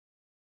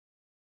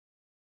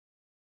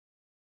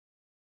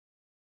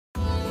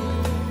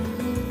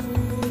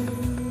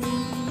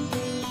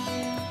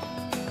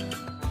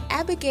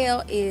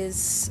Abigail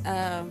is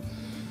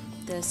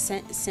the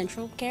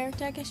central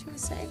character, I guess you would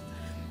say,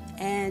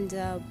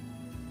 and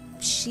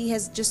she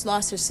has just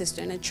lost her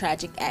sister in a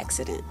tragic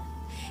accident,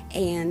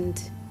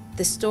 and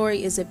the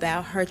story is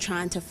about her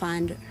trying to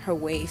find her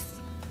way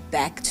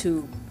back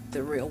to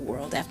the real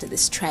world after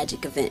this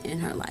tragic event in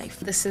her life.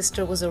 The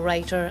sister was a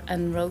writer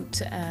and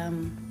wrote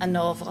a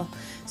novel,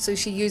 so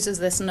she uses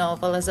this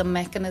novel as a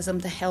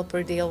mechanism to help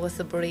her deal with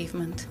the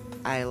bereavement.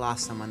 I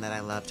lost someone that I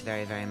loved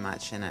very, very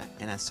much in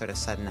a sort of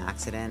sudden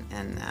accident,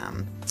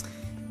 and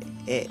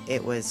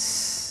it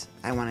was,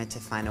 I wanted to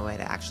find a way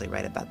to actually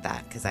write about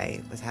that because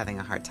I was having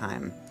a hard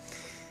time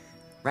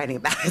writing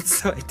about it,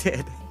 so I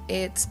did.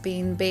 It's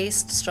been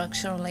based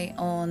structurally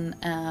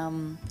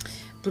on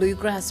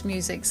bluegrass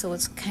music, so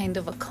it's kind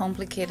of a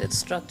complicated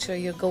structure.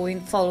 You're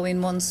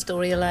following one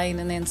storyline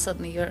and then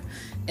suddenly you're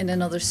in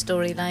another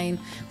storyline,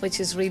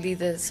 which is really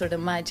the sort of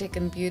magic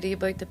and beauty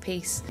about the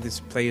piece. This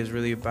play is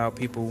really about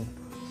people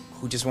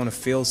who just want to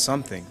feel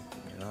something,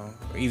 you know,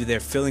 or either they're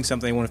feeling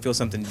something, they want to feel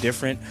something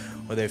different,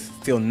 or they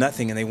feel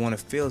nothing and they want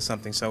to feel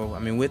something. So I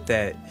mean, with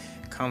that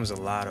comes a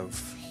lot of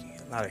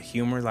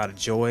humor, a lot of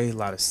joy, a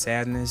lot of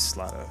sadness, a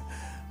lot of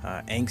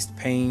angst,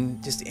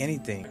 pain, just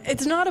anything.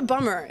 It's not a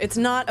bummer. It's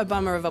not a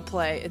bummer of a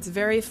play. It's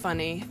very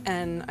funny,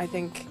 and I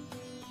think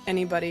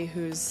anybody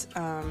who's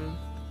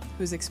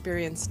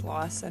experienced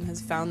loss and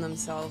has found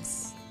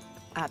themselves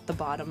at the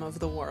bottom of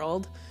the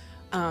world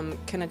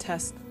can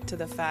attest to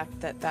the fact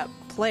that that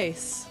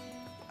place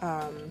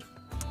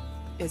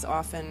is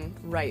often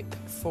ripe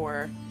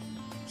for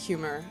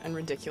humor and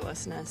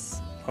ridiculousness.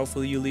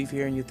 Hopefully you leave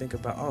here and you think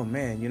about, oh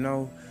man, you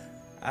know,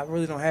 I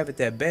really don't have it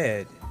that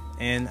bad.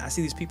 And I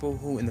see these people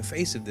who, in the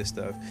face of this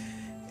stuff,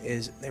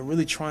 they're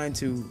really trying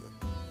to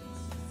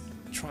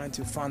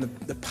find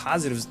the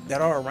positives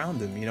that are around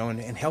them, you know,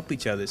 and help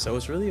each other. So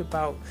it's really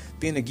about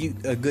being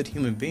a good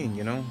human being,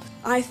 you know.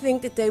 I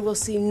think that they will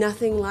see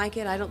nothing like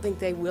it. I don't think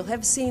they will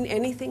have seen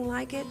anything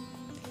like it.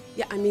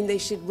 Yeah, I mean, they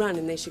should run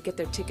and they should get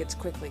their tickets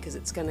quickly because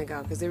it's going to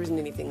go, because there isn't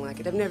anything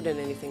like it. I've never done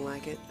anything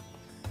like it.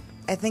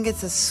 I think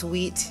it's a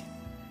sweet,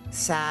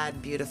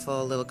 sad,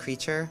 beautiful little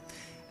creature.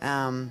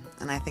 And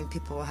I think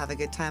people will have a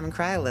good time and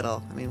cry a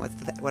little. I mean,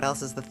 what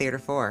else is the theater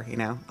for, you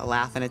know? A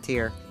laugh and a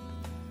tear.